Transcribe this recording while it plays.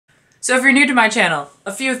So if you're new to my channel,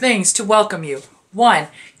 a few things to welcome you. One,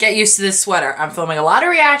 get used to this sweater. I'm filming a lot of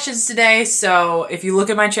reactions today, so if you look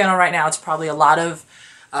at my channel right now, it's probably a lot of,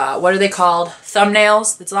 what are they called?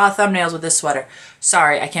 Thumbnails. It's a lot of thumbnails with this sweater.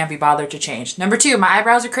 Sorry, I can't be bothered to change. Number two, my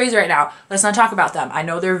eyebrows are crazy right now. Let's not talk about them. I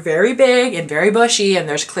know they're very big and very bushy and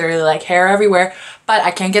there's clearly like hair everywhere, but I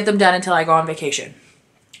can't get them done until I go on vacation.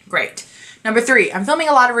 Great. Number three, I'm filming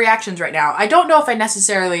a lot of reactions right now. I don't know if I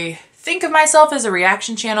necessarily think of myself as a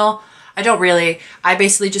reaction channel. I don't really. I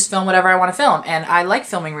basically just film whatever I want to film, and I like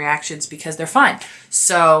filming reactions because they're fun.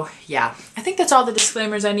 So yeah, I think that's all the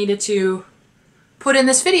disclaimers I needed to put in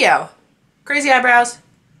this video. Crazy eyebrows,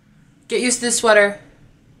 get used to this sweater,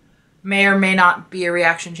 may or may not be a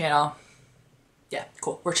reaction channel. Yeah,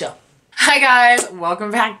 cool, we're chill. Hi guys,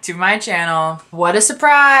 welcome back to my channel. What a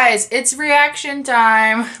surprise, it's reaction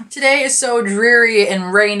time. Today is so dreary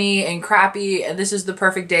and rainy and crappy, and this is the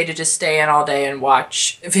perfect day to just stay in all day and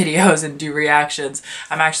watch videos and do reactions.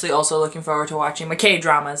 I'm actually also looking forward to watching my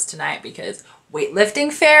K-dramas tonight because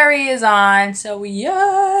Weightlifting Fairy is on, so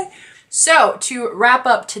yay! So, to wrap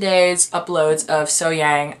up today's uploads of So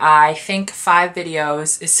Yang, I think 5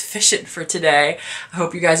 videos is sufficient for today. I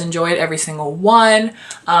hope you guys enjoyed every single one.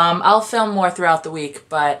 I'll film more throughout the week,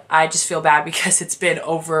 but I just feel bad because it's been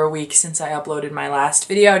over a week since I uploaded my last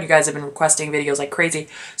video, and you guys have been requesting videos like crazy.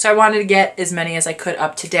 So I wanted to get as many as I could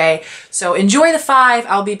up today. So enjoy the 5.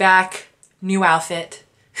 I'll be back. New outfit.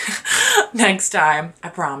 Next time, I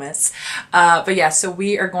promise. But yeah, so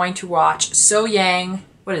we are going to watch So Yang.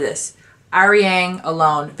 What is this? Arirang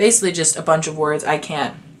alone. Basically just a bunch of words I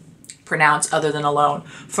can't pronounce other than alone.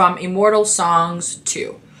 From Immortal Songs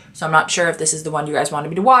 2. So I'm not sure if this is the one you guys wanted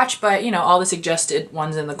me to watch, but you know, all the suggested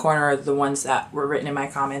ones in the corner are the ones that were written in my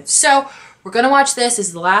comments. So we're gonna watch this. This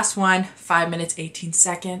is the last one. 5 minutes, 18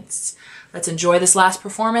 seconds. Let's enjoy this last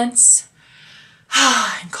performance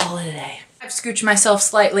and call it a day. I've scooched myself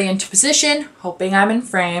slightly into position, hoping I'm in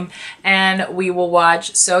frame, and we will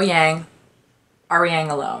watch So Yang, Arirang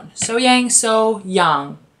alone. So Yang, So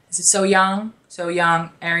Young. Is it So Young? So Young,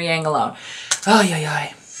 Arirang alone. Oh, yeah,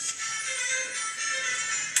 yeah.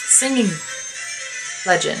 Singing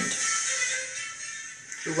legend.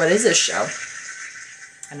 Ooh, what is this show?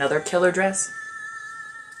 Another killer dress?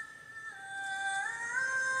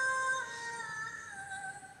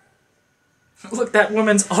 Look, that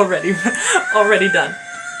woman's already done.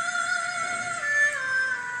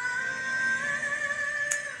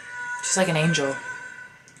 She's like an angel.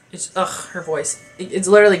 It's, ugh, her voice. It's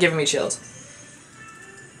literally giving me chills.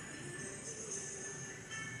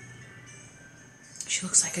 She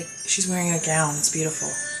looks like she's wearing a gown. It's beautiful.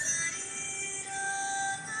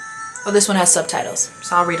 Oh, this one has subtitles,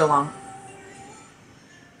 so I'll read along.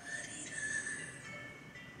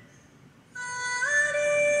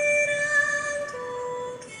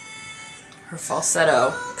 Her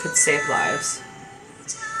falsetto could save lives.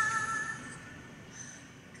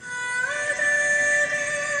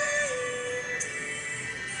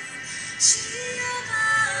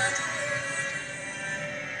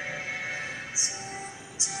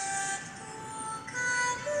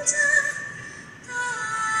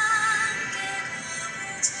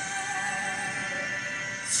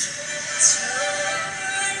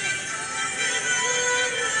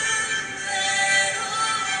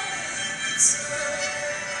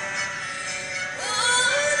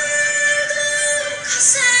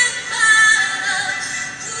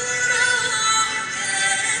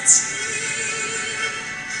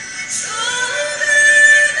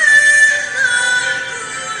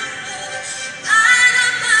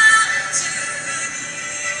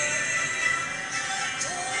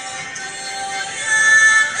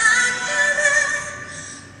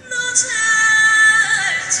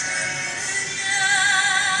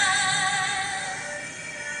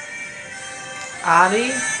 Ari?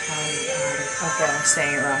 Okay, I'm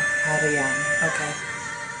saying it wrong. Arirang. Okay.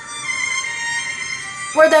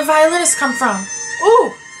 Where'd that violinist come from?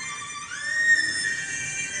 Ooh!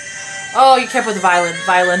 Oh, you can't put the violin.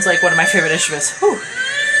 Violin's like one of my favorite instruments. Whew.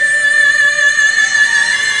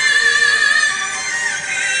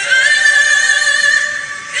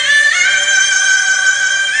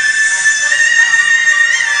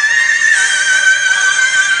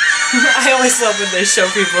 I always love when they show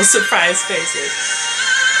people surprise faces.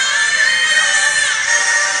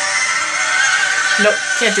 Nope,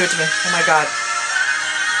 can't do it to me. Oh my god.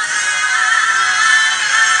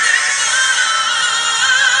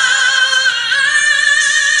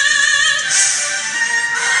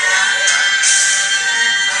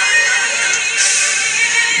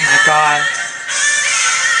 Oh my god.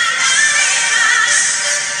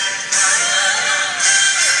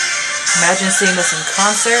 Imagine seeing this in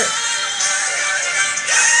concert.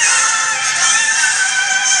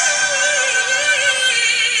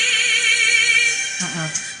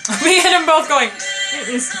 Me and him both going.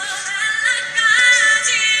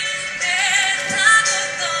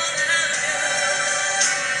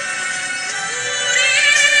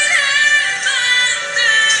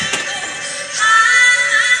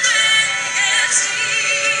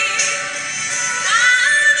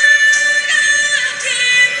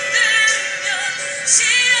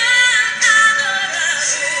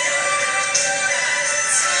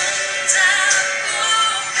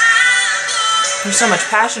 There's so much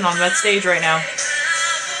passion on that stage right now.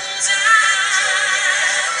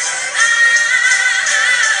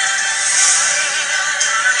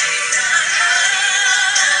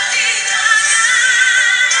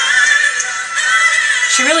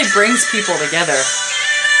 She really brings people together.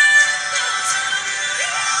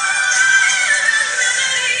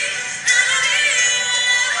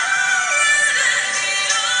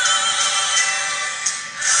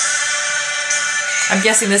 I'm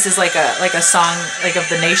guessing this is like a song like of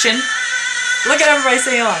the nation. Look at everybody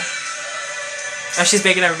singing along. Oh, she's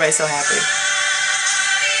making everybody so happy.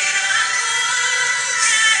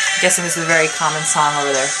 I'm guessing this is a very common song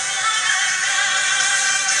over there.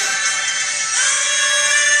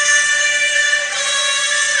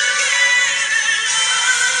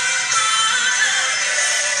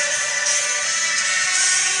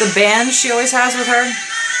 The band she always has with her,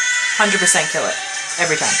 100% kill it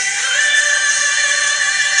every time.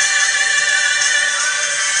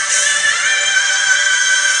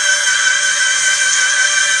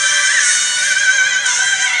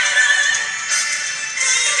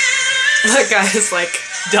 That guy is like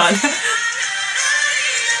done.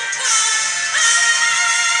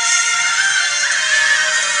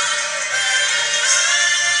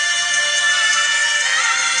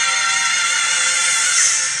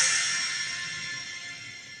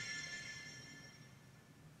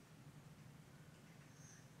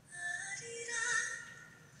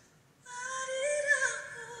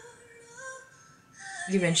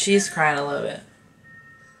 Even she's crying a little bit.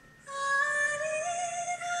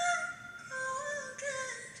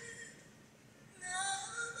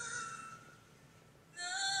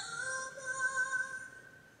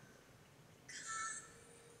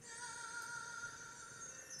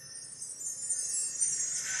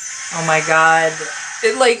 Oh my god.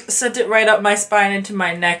 It like sent it right up my spine into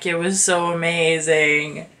my neck. It was so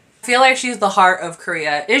amazing. I feel like she's the heart of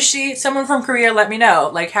Korea. Is she? Someone from Korea, let me know.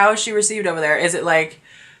 Like, how is she received over there? Is it like,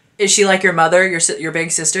 is she like your mother, your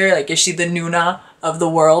big sister? Like, is she the Nuna of the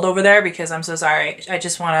world over there? Because I'm so sorry. I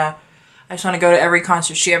just want to go to every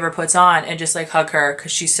concert she ever puts on and just like hug her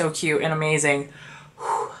because she's so cute and amazing.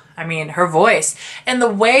 Whew. I mean, her voice and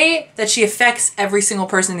the way that she affects every single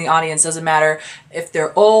person in the audience, doesn't matter if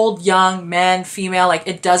they're old, young, men, female, like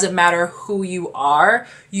it doesn't matter who you are,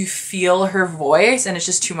 you feel her voice and it's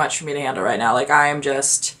just too much for me to handle right now. Like I am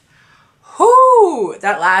just, whoo,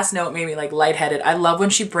 that last note made me like lightheaded. I love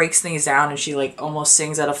when she breaks things down and she like almost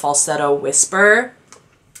sings at a falsetto whisper.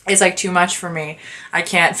 It's like too much for me. I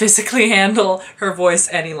can't physically handle her voice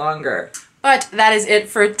any longer. But that is it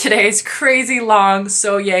for today's crazy long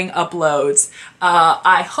So Yang uploads.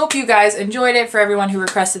 I hope you guys enjoyed it. For everyone who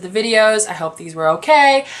requested the videos, I hope these were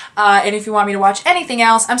okay. And if you want me to watch anything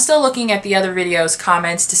else, I'm still looking at the other videos,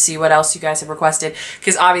 comments to see what else you guys have requested.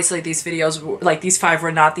 Because obviously these videos, like these 5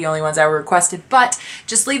 were not the only ones that were requested. But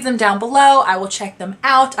just leave them down below. I will check them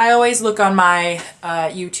out. I always look on my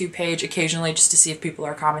YouTube page occasionally just to see if people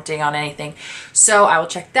are commenting on anything. So I will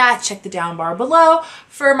check that. Check the down bar below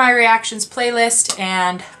for my reactions playlist,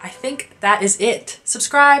 and I think that is it.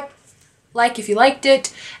 Subscribe, like if you liked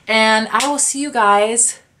it, and I will see you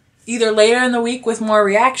guys either later in the week with more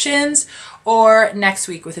reactions or next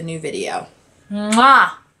week with a new video.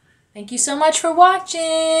 Mwah! Thank you so much for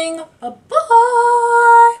watching.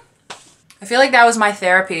 Bye-bye! I feel like that was my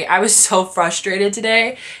therapy. I was so frustrated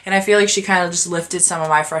today, and I feel like she kind of just lifted some of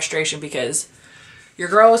my frustration because your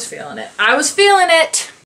girl was feeling it. I was feeling it!